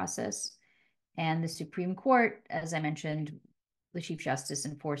appointments process. And the Supreme Court, as I mentioned, the Chief Justice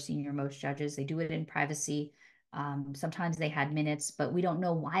and 4 senior most judges, they do it in privacy. Sometimes they had minutes, but we don't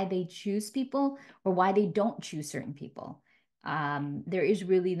know why they choose people or why they don't choose certain people. There is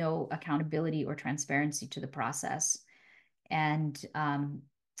really no accountability or transparency to the process. And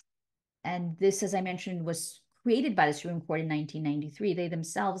this, as I mentioned, was created by the Supreme Court in 1993. They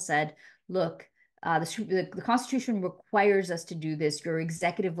themselves said, look, the Constitution requires us to do this. Your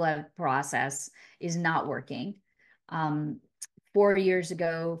executive-led process is not working. 4 years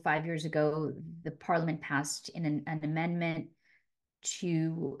ago, 5 years ago, the Parliament passed in an amendment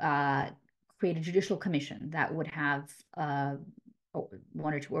to create a judicial commission that would have 1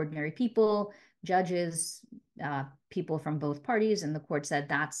 or 2 ordinary people, judges, people from both parties, and the court said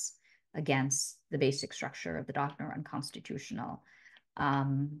that's against the basic structure of the doctrine are unconstitutional.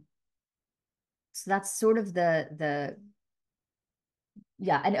 So that's sort of the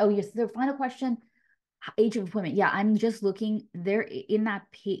yeah. And yes, the final question, age of appointment. Yeah, I'm just looking there in that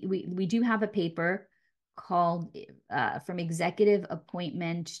we do have a paper called from executive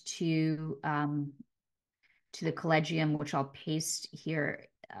appointment to the collegium, which I'll paste here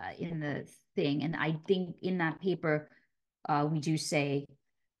in the thing. And I think in that paper, we do say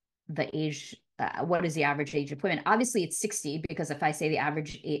the age, what is the average age of appointment? Obviously it's 60, because if I say the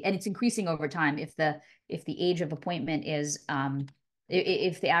average age, and it's increasing over time, if the age of appointment is,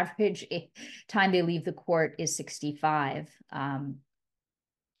 if the average time they leave the court is 65,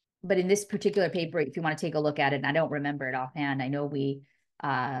 but in this particular paper, if you want to take a look at it, and I don't remember it offhand, I know we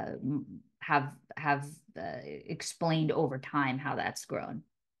have explained over time how that's grown.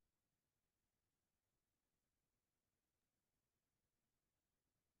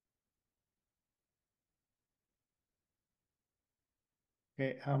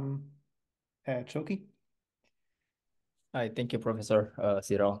 Okay, Choki. Hi, thank you, Professor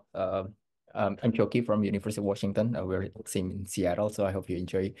Sital. I'm Choki from University of Washington. We're same in Seattle, so I hope you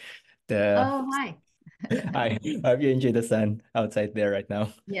enjoy the. Oh, hi. I hope you enjoy the sun outside there right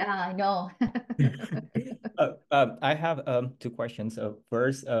now. Yeah, I know. I have 2 questions.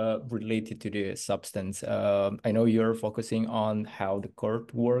 First, related to the substance. I know you're focusing on how the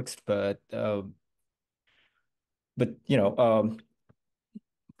court works, but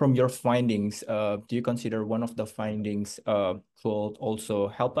from your findings, do you consider one of the findings could also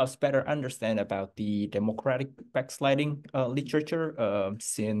help us better understand about the democratic backsliding literature?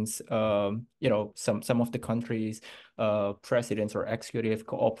 Since some of the countries, presidents or executive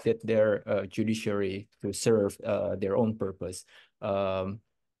co-opted their judiciary to serve their own purpose.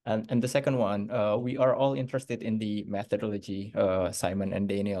 And the second one, we are all interested in the methodology Simon and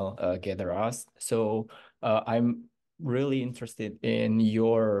Daniel gather us. So I'm really interested in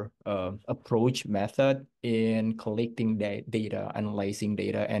your approach method in collecting data, analyzing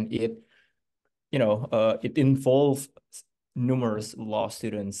data, and it involves numerous law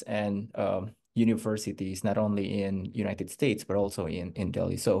students and universities, not only in United States but also in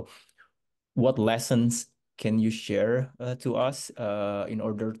Delhi. So, what lessons can you share to us in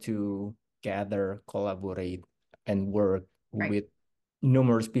order to gather, collaborate, and work with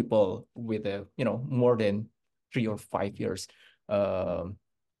numerous people with more than 3 or 5 years? Yeah,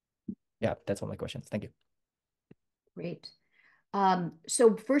 that's all my questions. Thank you. Great.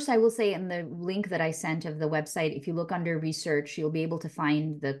 So first I will say in the link that I sent of the website, if you look under research, you'll be able to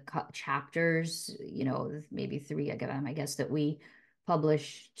find the chapters, maybe 3 of them, I guess, that we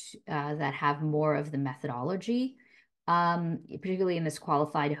published that have more of the methodology, particularly in this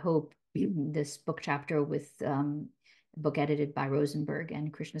Qualified Hope, this book chapter with book edited by Rosenberg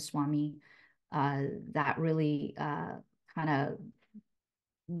and Krishnaswamy, that really kind of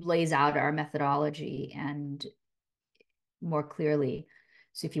lays out our methodology and more clearly.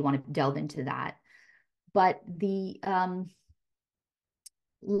 So if you want to delve into that. But the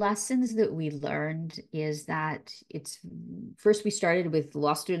lessons that we learned is that first we started with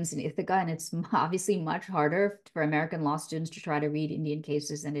law students in Ithaca, and it's obviously much harder for American law students to try to read Indian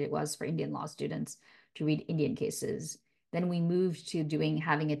cases than it was for Indian law students to read Indian cases. Then we moved to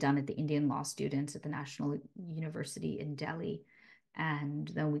having it done at the Indian law students at the National University in Delhi. And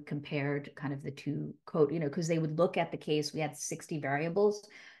then we compared kind of the two code, because they would look at the case. We had 60 variables.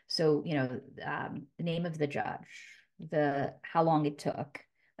 So, the name of the judge, how long it took,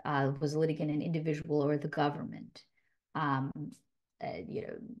 was the litigant an individual or the government? Many,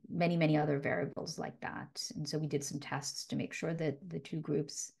 many other variables like that. And so we did some tests to make sure that the two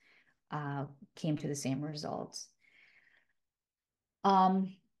groups came to the same results.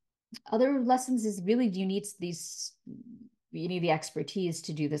 Other lessons is really, you need the expertise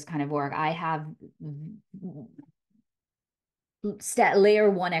to do this kind of work. I have layer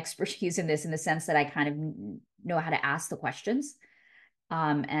one expertise in this, in the sense that I kind of know how to ask the questions,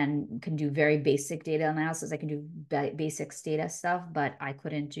 and can do very basic data analysis. I can do basics data stuff, but I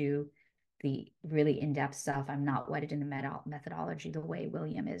couldn't do the really in-depth stuff. I'm not wedded in the methodology the way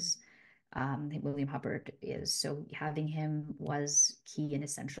William is. William Hubbard is. So having him was key and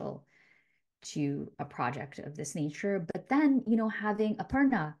essential to a project of this nature. But then, having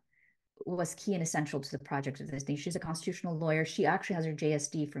Aparna was key and essential to the project of this nature. She's a constitutional lawyer. She actually has her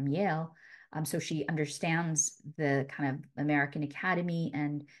JSD from Yale. So she understands the kind of American academy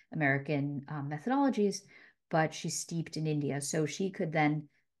and American methodologies, but she's steeped in India. So she could then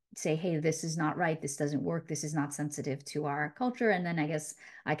say, hey, this is not right. This doesn't work. This is not sensitive to our culture. And then I guess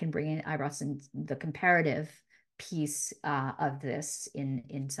I brought in the comparative piece of this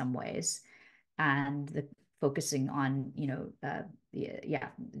in some ways, and the focusing on,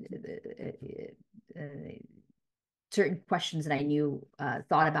 certain questions that I knew,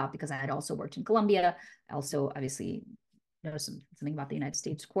 thought about, because I had also worked in Colombia. I also obviously know something about the United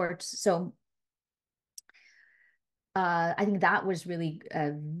States courts. So I think that was really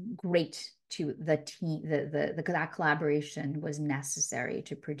great to the team. That collaboration was necessary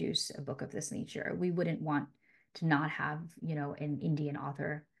to produce a book of this nature. We wouldn't want to not have, an Indian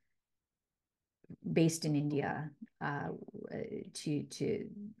author based in India and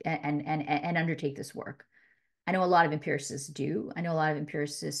undertake this work. I know a lot of empiricists do. I know a lot of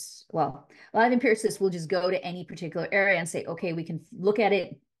empiricists will just go to any particular area and say, okay, we can look at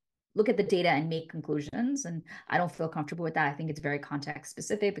it, look at the data and make conclusions. And I don't feel comfortable with that. I think it's very context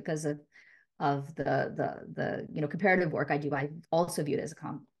specific because of the comparative work I do. I also view it as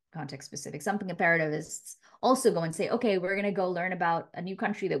a context specific. Some comparativists also go and say, okay, we're going to go learn about a new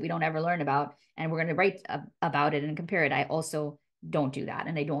country that we don't ever learn about, and we're going to write about it and compare it. I also don't do that,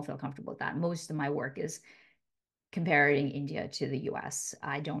 and I don't feel comfortable with that. Most of my work is comparing India to the US.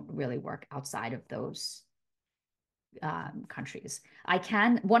 I don't really work outside of those countries. I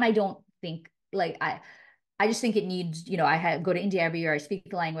don't think, I just think it needs, I go to India every year. I speak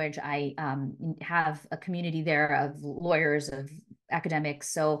the language. I have a community there of lawyers, of academics.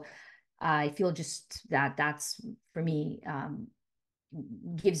 So I feel just that's, for me,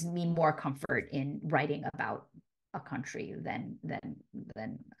 gives me more comfort in writing about a country than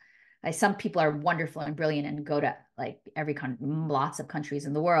some people are wonderful and brilliant and go to lots of countries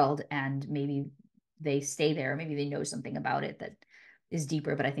in the world, and maybe they stay there. Maybe they know something about it that is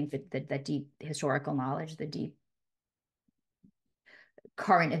deeper, but I think that deep historical knowledge, the deep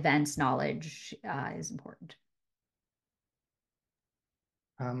current events knowledge is important.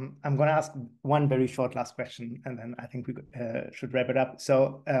 I'm going to ask one very short last question, and then I think we should wrap it up.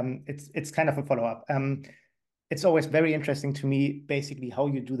 So it's kind of a follow-up. It's always very interesting to me, basically, how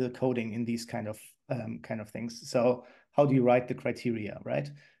you do the coding in these kind of things. So how do you write the criteria,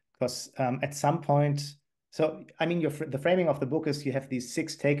 right? Because at some point, so I mean, the framing of the book is you have these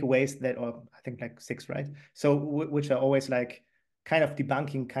 6 takeaways or I think 6, right? So which are always kind of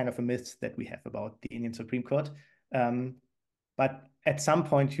debunking kind of a myth that we have about the Indian Supreme Court. But at some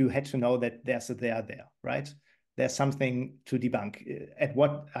point you had to know that there's a there, right? There's something to debunk.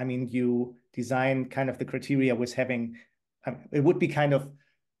 You design kind of the criteria with having, it would be kind of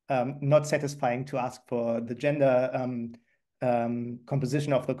not satisfying to ask for the gender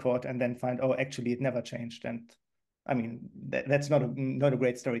composition of the court and then find, oh, actually it never changed. And I mean, that's not a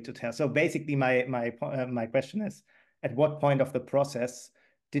great story to tell. So basically my question is, at what point of the process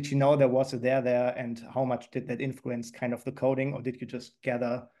did you know there was a there, and how much did that influence kind of the coding, or did you just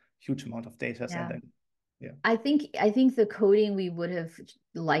gather huge amount of data and then Yeah. I think the coding we would have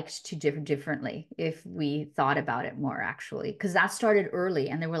liked to differently if we thought about it more, actually, because that started early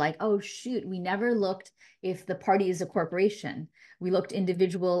and they were like, oh shoot, we never looked if the party is a corporation. We looked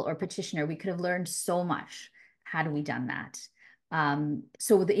individual or petitioner. We could have learned so much had we done that.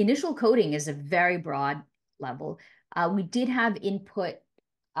 So the initial coding is a very broad level. We did have input.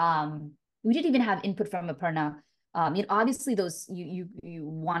 We did even have input from Aparna. Obviously those you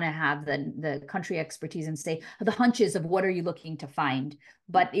want to have the country expertise and say the hunches of what are you looking to find,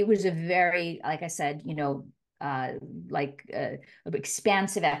 but it was a very, like I said,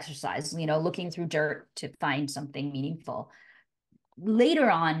 expansive exercise, looking through dirt to find something meaningful. Later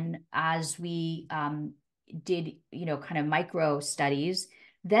on, as we did, kind of micro studies,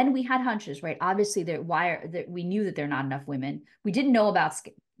 then we had hunches, right? Obviously, we knew that there are not enough women. We didn't know about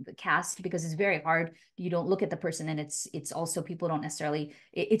the caste because it's very hard. You don't look at the person, and it's also people don't necessarily.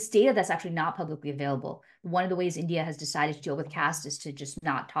 It's data that's actually not publicly available. One of the ways India has decided to deal with caste is to just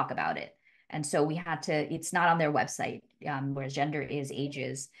not talk about it, and so we had to. It's not on their website, whereas gender is, age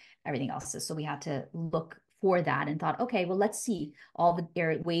is, everything else is. So we had to look for that and thought, okay, well, let's see all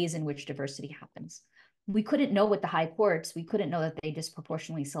the ways in which diversity happens. We couldn't know with the high courts. We couldn't know that they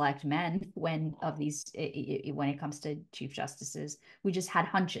disproportionately select men when it comes to chief justices. We just had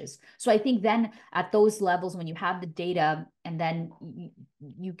hunches. So I think then at those levels, when you have the data, and then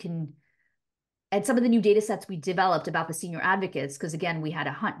you can, and some of the new data sets we developed about the senior advocates, because again, we had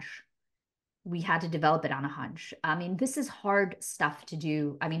a hunch. We had to develop it on a hunch. I mean, this is hard stuff to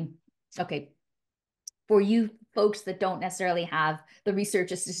do. I mean, okay, for you folks that don't necessarily have the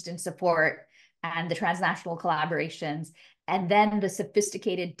research assistant support and the transnational collaborations, and then the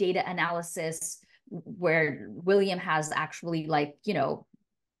sophisticated data analysis where William has actually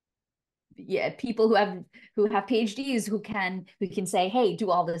people who have PhDs who can say, hey,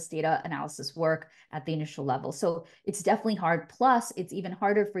 do all this data analysis work at the initial level. So it's definitely hard. Plus, it's even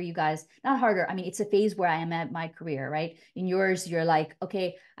harder for you guys. Not harder. I mean, it's a phase where I am at my career, right? In yours, you're like,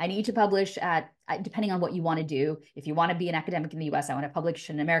 okay, I need to publish depending on what you want to do. If you want to be an academic in the US, I want to publish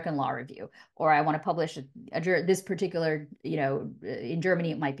an American law review, or I want to publish this particular, in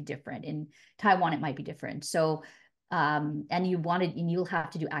Germany, it might be different. In Taiwan, it might be different. So and you'll have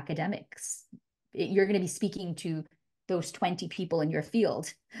to do academics. You're going to be speaking to those 20 people in your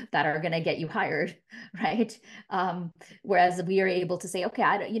field that are going to get you hired, right? Whereas we are able to say, okay,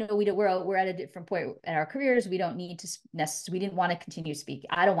 we're at a different point in our careers. We don't need to we didn't want to continue speaking.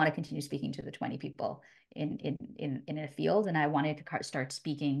 I don't want to continue speaking to the 20 people in a field, and I wanted to start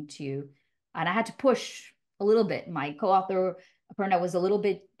speaking to, and I had to push a little bit. My co-author Aparna was a little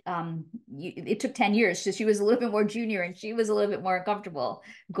bit. It took 10 years. So she was a little bit more junior, and she was a little bit more uncomfortable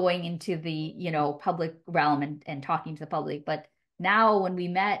going into the, public realm and talking to the public. But now when we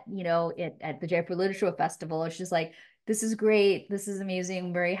met, at the Jaipur Literature Festival, it's just like, this is great. This is amazing.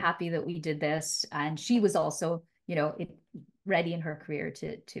 I'm very happy that we did this. And she was also, ready in her career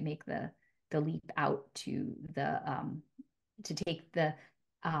to make the leap out to to take the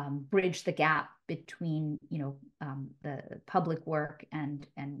bridge the gap between the public work and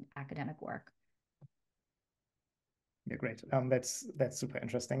academic work. Yeah, great. That's super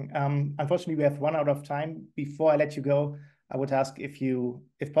interesting. Unfortunately, we have run out of time. Before I let you go, I would ask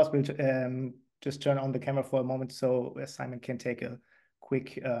if possible, to just turn on the camera for a moment so Simon can take a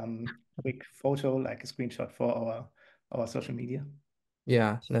quick photo, like a screenshot for our social media.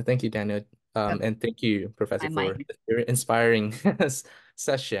 Yeah, no, thank you, Daniel. And thank you, Professor, for Mike. this very inspiring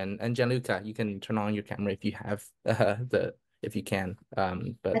session. And Gianluca, you can turn on your camera if you have if you can.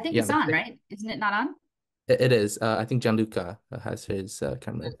 But I think yeah, it's on, right? Isn't it not on? It is. I think Gianluca has his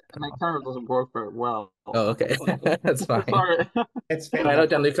camera. My camera doesn't work very well. Oh, okay. That's fine. Sorry. It's fair. I know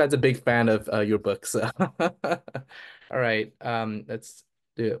Gianluca's a big fan of your books. So. All right. Let's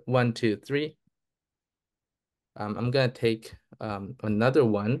do it. 1, 2, 3. I'm gonna take another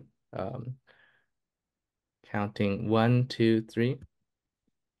one. Counting 1, 2, 3.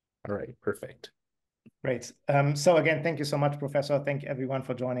 All right, perfect. Great. So again, thank you so much, Professor. Thank everyone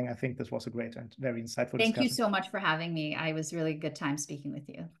for joining. I think this was a great and very insightful discussion. Thank you so much for having me. I was really good time speaking with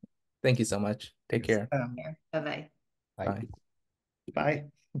you. Thank you so much. Take care. Bye-bye. Bye. Bye.